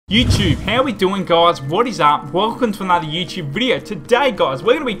YouTube, how we doing, guys? What is up? Welcome to another YouTube video. Today, guys,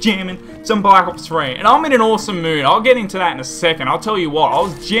 we're going to be jamming some Black Ops 3, and I'm in an awesome mood. I'll get into that in a second. I'll tell you what, I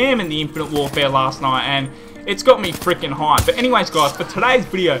was jamming the Infinite Warfare last night, and it's got me freaking hyped. But anyways, guys, for today's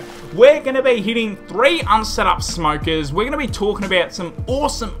video, we're going to be hitting 3 unset up smokers. We're going to be talking about some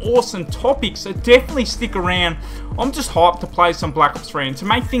awesome topics, so definitely stick around. I'm just hyped to play some Black Ops 3, and to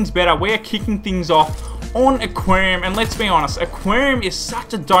make things better, we're kicking things off on Aquarium, and let's be honest, Aquarium is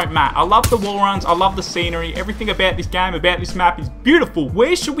such a dope map. I love the wall runs, I love the scenery, everything about this game, about this map is beautiful.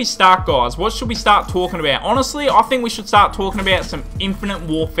 Where should we start, guys? What should we start talking about? Honestly, I think we should start talking about some Infinite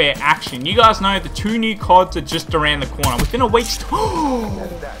Warfare action. You guys know the 2 new CODs are just around the corner. Within a week's time.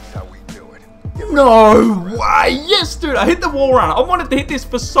 That's how we do it. No way! Yes, dude, I hit the wall run. I wanted to hit this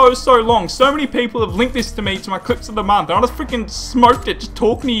for so long. So many people have linked this to me, to my clips of the month, and I just freaking smoked it just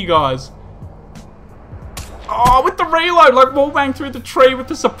talking to you guys. Oh, with the reload, like wallbang through the tree with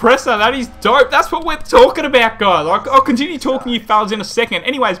the suppressor. That is dope. That's what we're talking about, guys. I'll continue talking to you fellas in a second.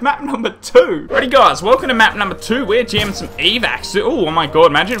 Anyways, map number 2. Ready, guys? Welcome to map number 2. We're jamming some evacs. Oh my god,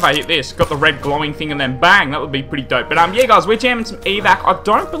 imagine if I hit this. Got the red glowing thing and then bang. That would be pretty dope. But yeah, guys, we're jamming some evac. I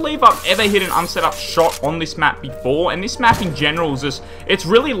don't believe I've ever hit an unset up shot on this map before. And this map in general is just, it's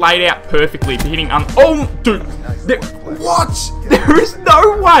really laid out perfectly for hitting oh, dude. What? There is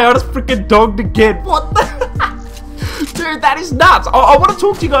no way. I just freaking dogged again. What the? Dude, that is nuts. I want to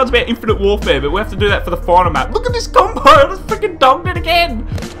talk to you guys about Infinite Warfare, but we have to do that for the final map. Look at this combo. I just freaking dogged it again.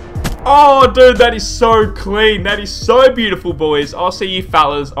 Oh, dude, that is so clean. That is so beautiful, boys. I'll see you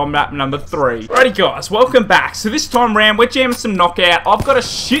fellas on map number 3. Righty, guys, welcome back. So this time round, we're jamming some knockout. I've got a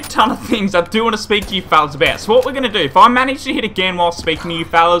shit ton of things I do want to speak to you fellas about. So what we're going to do, if I manage to hit again while speaking to you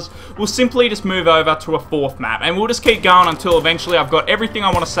fellas, we'll simply just move over to a 4th map. And we'll just keep going until eventually I've got everything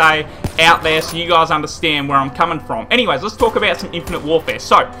I want to say out there so you guys understand where I'm coming from. Anyways, let's talk about some Infinite Warfare.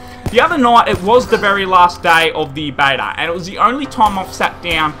 So, the other night, it was the very last day of the beta, and it was the only time I've sat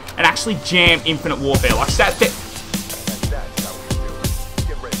down and actually jammed Infinite Warfare. Like, sat there.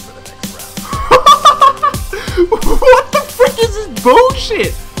 What the frick is this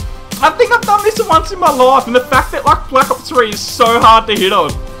bullshit? I think I've done this once in my life, and the fact that, like, Black Ops 3 is so hard to hit on.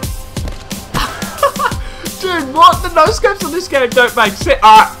 Dude, what? The no-scopes on this game don't make sense.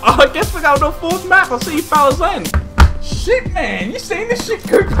 Alright, I guess we're going to a 4th map. I'll see you fellas then. Shit, man, you seen this shit,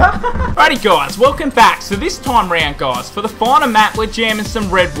 Cooper? Righty, guys, welcome back. So this time round, guys, for the final map, we're jamming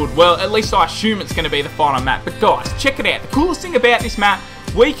some Redwood. Well, at least I assume it's going to be the final map. But guys, check it out. The coolest thing about this map,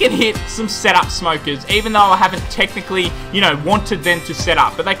 we can hit some setup smokers, even though I haven't technically, you know, wanted them to set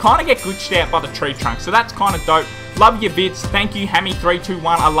up. But they kind of get glitched out by the tree trunk, so that's kind of dope. Love your vids. Thank you, Hammy321.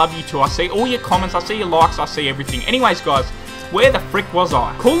 I love you too. I see all your comments. I see your likes. I see everything. Anyways, guys, where the frick was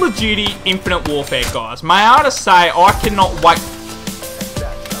I? Call of Duty Infinite Warfare, guys. May I just say, I cannot wait.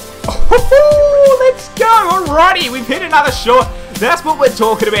 Oh, let's go. Alrighty, we've hit another shot. That's what we're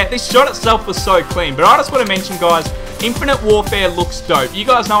talking about. This shot itself was so clean. But I just want to mention, guys, Infinite Warfare looks dope. You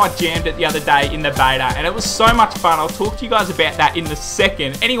guys know I jammed it the other day in the beta, and it was so much fun. I'll talk to you guys about that in a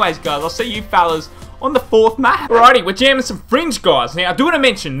second. Anyways, guys, I'll see you fellas on the 4th map. Alrighty, we're jamming some Fringe, guys. Now, I do want to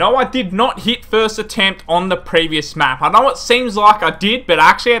mention, no, I did not hit first attempt on the previous map. I know it seems like I did, but I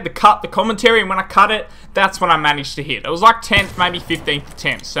actually had to cut the commentary, and when I cut it, that's when I managed to hit. It was like 10th, maybe 15th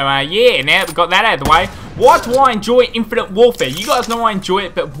attempt. So, yeah, now that we've got that out of the way, why do I enjoy Infinite Warfare? You guys know I enjoy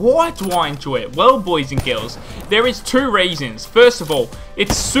it, but why do I enjoy it? Well, boys and girls, there is 2 reasons. First of all,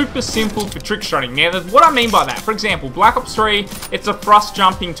 it's super simple for trickshotting. Now, what I mean by that, for example, Black Ops 3, it's a thrust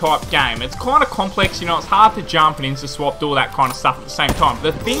jumping type game. It's kind of complex, you know, it's hard to jump and insta-swap, do all that kind of stuff at the same time.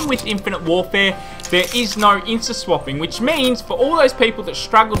 The thing with Infinite Warfare, there is no insta-swapping, which means for all those people that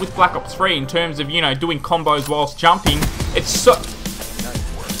struggled with Black Ops 3 in terms of, you know, doing combos whilst jumping, it's so...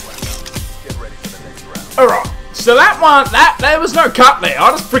 Alright, so that one, there was no cut there.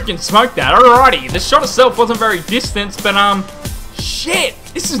 I just freaking smoked that. Alrighty, the shot itself wasn't very distant, but shit,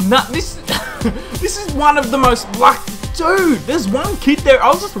 this is not, this is one of the most, like, dude, there's one kid there. I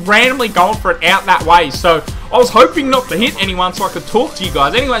was just randomly going for it out that way, so I was hoping not to hit anyone so I could talk to you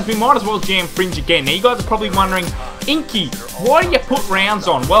guys. Anyways, we might as well jam Fringe again. Now, you guys are probably wondering, Inky, why do you put rounds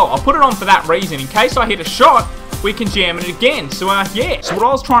on? Well, I put it on for that reason. In case I hit a shot, we can jam it again. So, yeah. So, what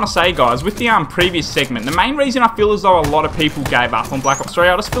I was trying to say, guys, with the previous segment, the main reason I feel as though a lot of people gave up on Black Ops 3,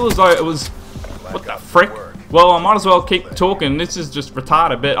 I just feel as though it was, what the frick? Well, I might as well keep talking. This is just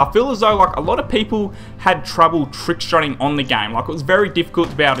retarded, but I feel as though, like, a lot of people had trouble trick-shotting on the game. Like, it was very difficult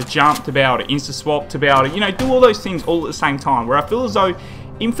to be able to jump, to be able to insta-swap, to be able to, you know, do all those things all at the same time. Where I feel as though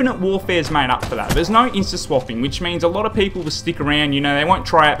Infinite Warfare is made up for that. There's no insta-swapping, which means a lot of people will stick around, you know, they won't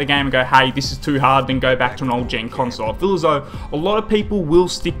try out the game and go, hey, this is too hard, then go back to an old gen console. I feel as though a lot of people will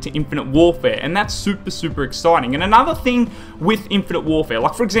stick to Infinite Warfare, and that's super, super exciting. And another thing with Infinite Warfare,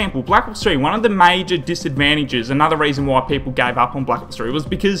 like for example, Black Ops 3, one of the major disadvantages, another reason why people gave up on Black Ops 3 was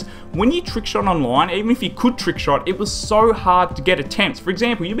because when you trickshot online, even if you could trickshot, it was so hard to get attempts. For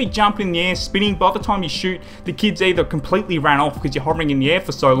example, you'd be jumping in the air, spinning, by the time you shoot, the kids either completely ran off because you're hovering in the air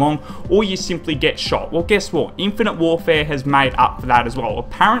for so long, or you simply get shot. Well, guess what? Infinite Warfare has made up for that as well.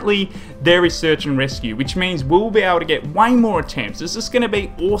 Apparently, there is search and rescue, which means we'll be able to get way more attempts. It's just going to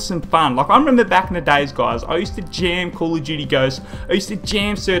be awesome fun. Like, I remember back in the days, guys, I used to jam Call of Duty Ghosts, I used to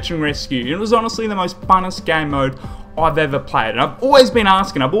jam search and rescue, and it was honestly the most funnest game mode I've ever played. And I've always been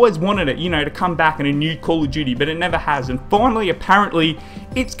asking, I've always wanted it, you know, to come back in a new Call of Duty, but it never has. And finally, apparently,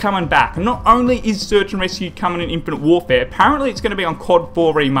 it's coming back. And not only is Search and Rescue coming in Infinite Warfare, apparently it's going to be on COD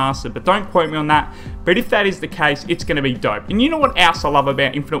 4 Remastered, but don't quote me on that. But if that is the case, it's going to be dope. And you know what else I love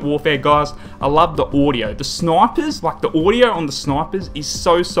about Infinite Warfare, guys? I love the audio. The snipers, like the audio on the snipers is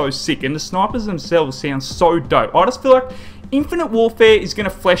so, so sick. And the snipers themselves sound so dope. I just feel like Infinite Warfare is going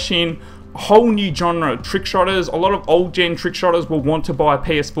to flesh in a whole new genre of trick shotters. A lot of old gen trick shotters will want to buy a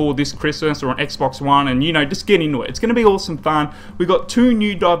PS4 this Christmas or an Xbox One, and you know, just get into it. It's going to be awesome fun. We got two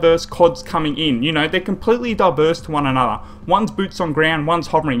new diverse CODs coming in. You know, they're completely diverse to one another. One's boots on ground, one's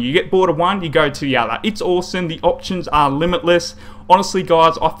hovering. You get bored of one, you go to the other. It's awesome. The options are limitless. Honestly,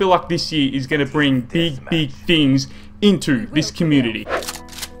 guys, I feel like this year is going to bring big, big things into this community.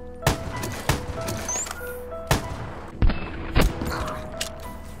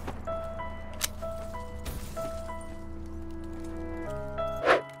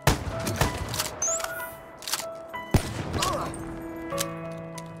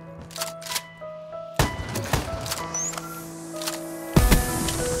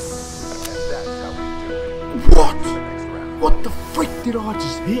 What? What the frick did I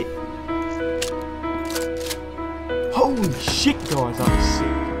just hit? Holy shit, guys, that was sick.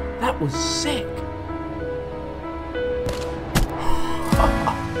 That was sick.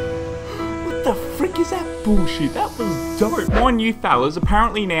 What the frick is that bullshit? That was dope. Mind you, fellas,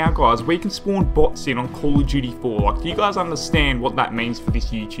 apparently now, guys, we can spawn bots in on Call of Duty 4. Like, do you guys understand what that means for this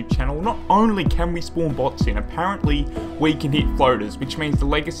YouTube channel? Not only can we spawn bots in, apparently we can hit floaters, which means the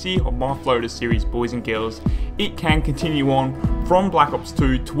legacy of my floater series, boys and girls, it can continue on from Black Ops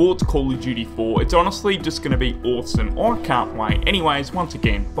 2 towards Call of Duty 4. It's honestly just going to be awesome. I can't wait. Anyways, once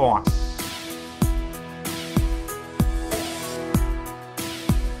again, bye.